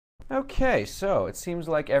Okay, so it seems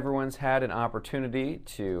like everyone's had an opportunity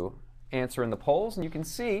to answer in the polls, and you can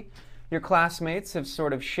see your classmates have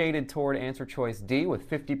sort of shaded toward answer choice D with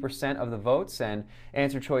 50% of the votes, and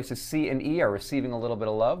answer choices C and E are receiving a little bit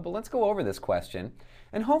of love. But let's go over this question.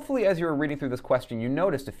 And hopefully as you were reading through this question, you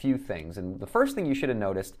noticed a few things. And the first thing you should have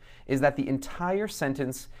noticed is that the entire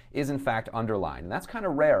sentence is in fact underlined. And that's kind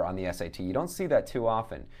of rare on the SAT. You don't see that too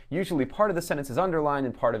often. Usually part of the sentence is underlined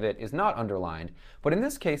and part of it is not underlined. But in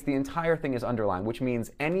this case, the entire thing is underlined, which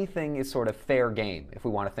means anything is sort of fair game, if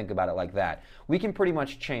we want to think about it like that. We can pretty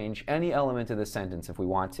much change any element of the sentence if we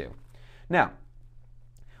want to. Now,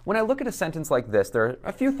 when I look at a sentence like this, there are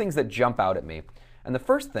a few things that jump out at me. And the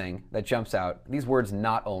first thing that jumps out, these words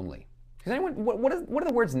 "not only." Does anyone, what are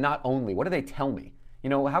the words "not only"? What do they tell me?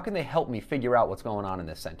 You know, how can they help me figure out what's going on in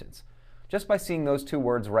this sentence? Just by seeing those two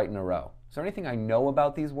words right in a row. Is there anything I know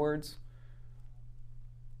about these words?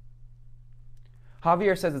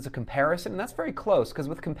 Javier says it's a comparison, and that's very close, because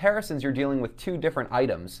with comparisons you're dealing with two different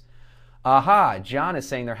items. Aha, John is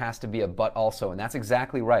saying there has to be a but also, and that's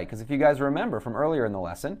exactly right, because if you guys remember from earlier in the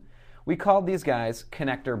lesson, we called these guys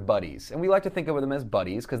connector buddies, and we like to think of them as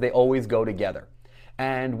buddies because they always go together.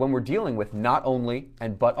 And when we're dealing with not only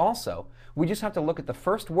and but also, we just have to look at the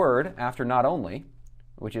first word after not only,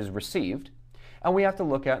 which is received, and we have to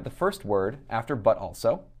look at the first word after but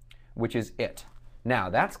also, which is it. Now,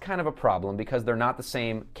 that's kind of a problem because they're not the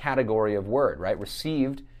same category of word, right?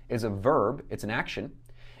 Received is a verb, it's an action,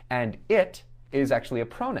 and it is actually a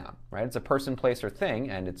pronoun, right? It's a person, place, or thing,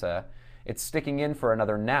 and it's sticking in for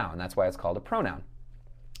another noun. That's why it's called a pronoun.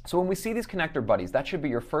 So when we see these connector buddies, that should be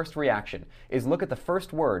your first reaction, is look at the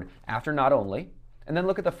first word after not only, and then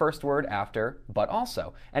look at the first word after but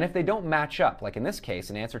also. And if they don't match up, like in this case,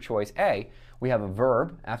 in answer choice A, we have a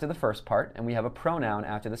verb after the first part, and we have a pronoun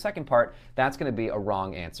after the second part, that's going to be a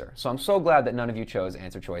wrong answer. So I'm so glad that none of you chose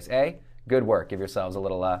answer choice A. Good work. Give yourselves a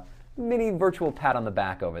little mini virtual pat on the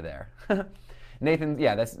back over there. Nathan,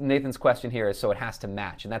 yeah, that's Nathan's question here is so it has to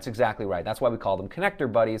match, and that's exactly right. That's why we call them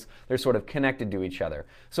connector buddies. They're sort of connected to each other.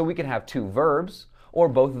 So we could have two verbs, or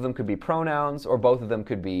both of them could be pronouns, or both of them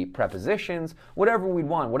could be prepositions, whatever we'd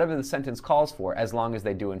want, whatever the sentence calls for, as long as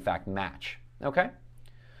they do in fact match. Okay?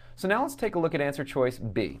 So now let's take a look at answer choice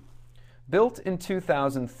B. Built in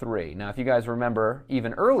 2003. Now, if you guys remember,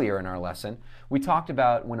 even earlier in our lesson, we talked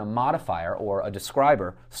about when a modifier or a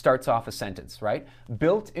describer starts off a sentence, right?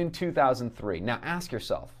 Built in 2003. Now, ask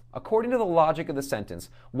yourself, according to the logic of the sentence,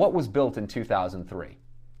 what was built in 2003?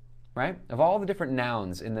 Right? Of all the different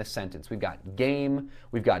nouns in this sentence, we've got game,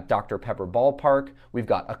 we've got Dr. Pepper Ballpark, we've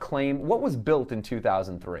got acclaim. What was built in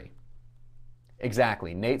 2003?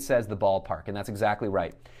 Exactly. Nate says the ballpark, and that's exactly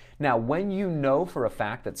right. Now, when you know for a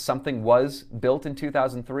fact that something was built in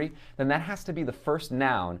 2003, then that has to be the first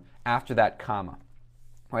noun after that comma.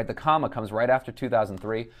 Right? The comma comes right after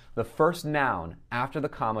 2003. The first noun after the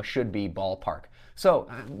comma should be ballpark. So,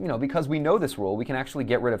 you know, because we know this rule, we can actually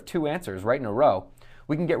get rid of two answers right in a row.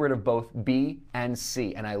 We can get rid of both B and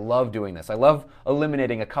C, and I love doing this. I love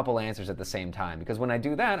eliminating a couple answers at the same time, because when I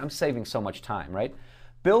do that, I'm saving so much time, right?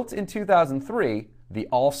 Built in 2003, the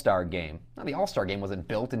All-Star Game. Now, the All-Star Game wasn't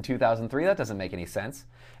built in 2003. That doesn't make any sense.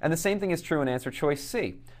 And the same thing is true in answer choice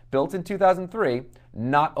C. Built in 2003,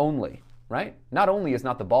 not only, right? Not only is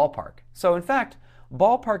not the ballpark. So in fact,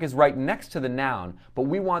 ballpark is right next to the noun, but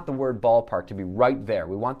we want the word ballpark to be right there.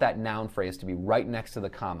 We want that noun phrase to be right next to the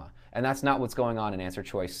comma. And that's not what's going on in answer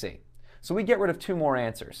choice C. So we get rid of two more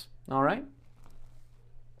answers. All right?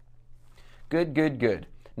 Good, good, good.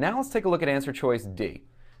 Now let's take a look at answer choice D.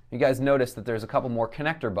 You guys notice that there's a couple more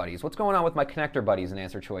connector buddies. What's going on with my connector buddies in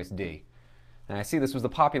answer choice D? And I see this was the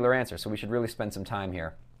popular answer, so we should really spend some time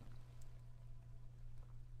here.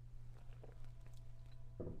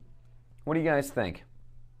 What do you guys think?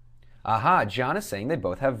 Aha, John is saying they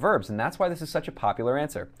both have verbs, and that's why this is such a popular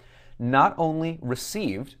answer. Not only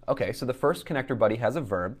received, okay, so the first connector buddy has a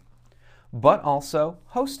verb, but also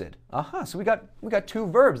hosted. Aha, so we got two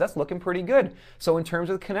verbs. That's looking pretty good. So in terms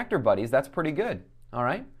of the connector buddies, that's pretty good. All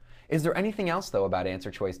right? Is there anything else, though, about answer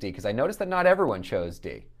choice D? Because I noticed that not everyone chose D.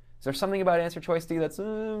 Is there something about answer choice D that's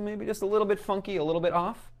maybe just a little bit funky, a little bit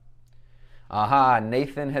off? Aha,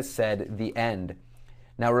 Nathan has said the end.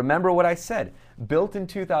 Now remember what I said. Built in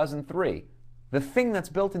 2003. The thing that's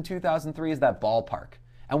built in 2003 is that ballpark.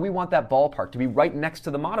 And we want that ballpark to be right next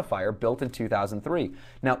to the modifier built in 2003.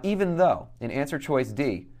 Now, even though in answer choice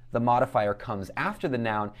D, the modifier comes after the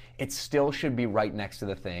noun, it still should be right next to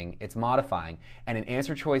the thing it's modifying. And in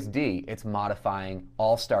answer choice D, it's modifying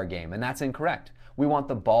All-Star Game, and that's incorrect. We want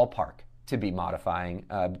the ballpark to be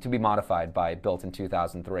modified by built in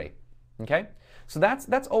 2003. Okay? So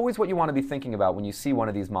that's always what you want to be thinking about when you see one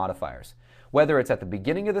of these modifiers. Whether it's at the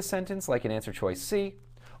beginning of the sentence, like in answer choice C,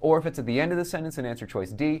 or if it's at the end of the sentence in answer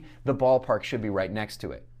choice D, the ballpark should be right next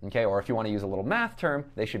to it. Okay? Or if you want to use a little math term,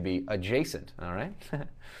 they should be adjacent. All right?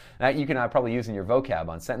 That you can probably use in your vocab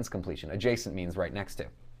on sentence completion. Adjacent means right next to.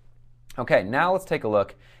 Okay, now let's take a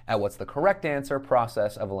look at what's the correct answer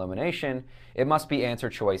process of elimination. It must be answer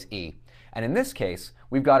choice E. And in this case,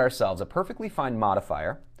 we've got ourselves a perfectly fine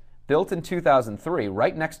modifier built in 2003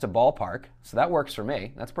 right next to ballpark. So that works for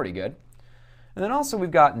me. That's pretty good. And then also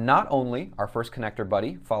we've got not only our first connector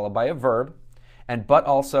buddy followed by a verb, and but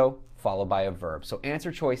also followed by a verb. So answer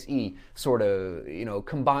choice E sort of,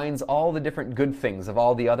 combines all the different good things of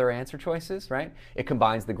all the other answer choices, right? It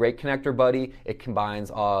combines the great connector buddy, it combines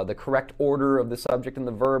the correct order of the subject and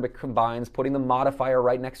the verb, it combines putting the modifier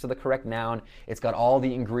right next to the correct noun. It's got all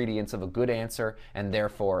the ingredients of a good answer, and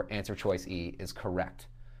therefore answer choice E is correct.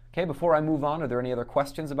 Okay, before I move on, are there any other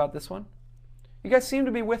questions about this one? You guys seem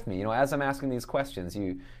to be with me, as I'm asking these questions.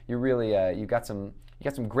 You really you got some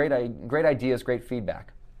great ideas, great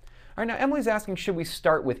feedback. All right, now Emily's asking, should we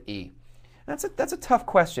start with E? That's a tough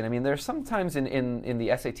question. I mean, there's sometimes in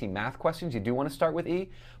the SAT math questions you do want to start with E,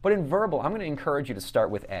 but in verbal, I'm going to encourage you to start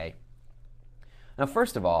with A. Now,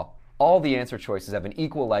 first of all the answer choices have an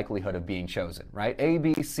equal likelihood of being chosen, right? A,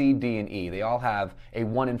 B, C, D, and E, they all have a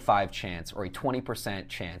 1 in 5 chance or a 20%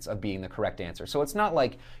 chance of being the correct answer. So it's not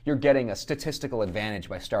like you're getting a statistical advantage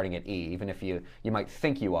by starting at E, even if you might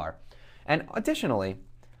think you are. And additionally,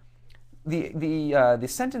 the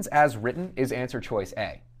sentence as written is answer choice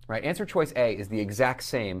A, right? Answer choice A is the exact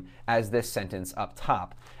same as this sentence up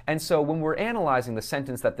top. And so when we're analyzing the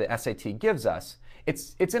sentence that the SAT gives us,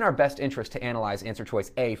 it's in our best interest to analyze answer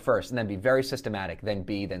choice A first and then be very systematic, then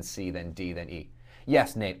B, then C, then D, then E.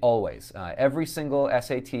 Yes, Nate, always. Every single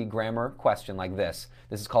SAT grammar question like this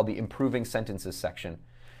is called the improving sentences section.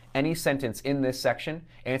 Any sentence in this section,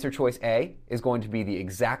 answer choice A is going to be the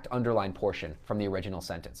exact underlined portion from the original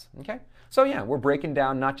sentence. Okay? So yeah, we're breaking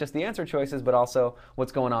down not just the answer choices, but also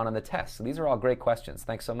what's going on in the test. So these are all great questions.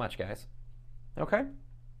 Thanks so much, guys. Okay?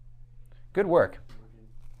 Good work.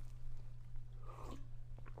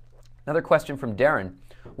 Another question from Darren.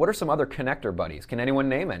 What are some other connector buddies? Can anyone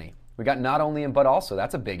name any? We got not only and but also.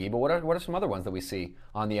 That's a biggie. But what are some other ones that we see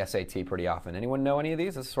on the SAT pretty often? Anyone know any of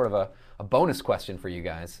these? This is sort of a bonus question for you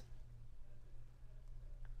guys.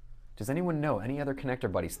 Does anyone know any other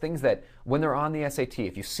connector buddies? Things that when they're on the SAT,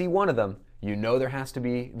 if you see one of them, you know there has to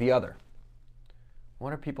be the other.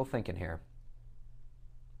 What are people thinking here?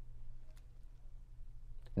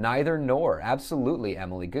 Neither nor. Absolutely,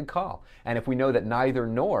 Emily. Good call. And if we know that neither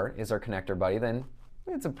nor is our connector buddy, then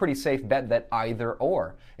it's a pretty safe bet that either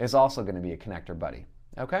or is also going to be a connector buddy.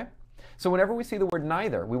 Okay? So whenever we see the word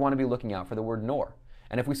neither, we want to be looking out for the word nor.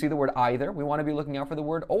 And if we see the word either, we want to be looking out for the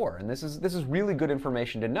word or. And this is really good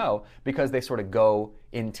information to know because they sort of go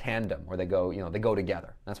in tandem, or they go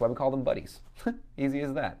together. That's why we call them buddies. Easy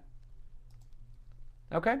as that.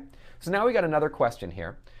 Okay? So now we got another question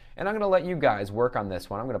here. And I'm going to let you guys work on this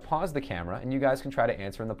one. I'm going to pause the camera, and you guys can try to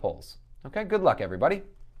answer in the polls. Okay, good luck, everybody.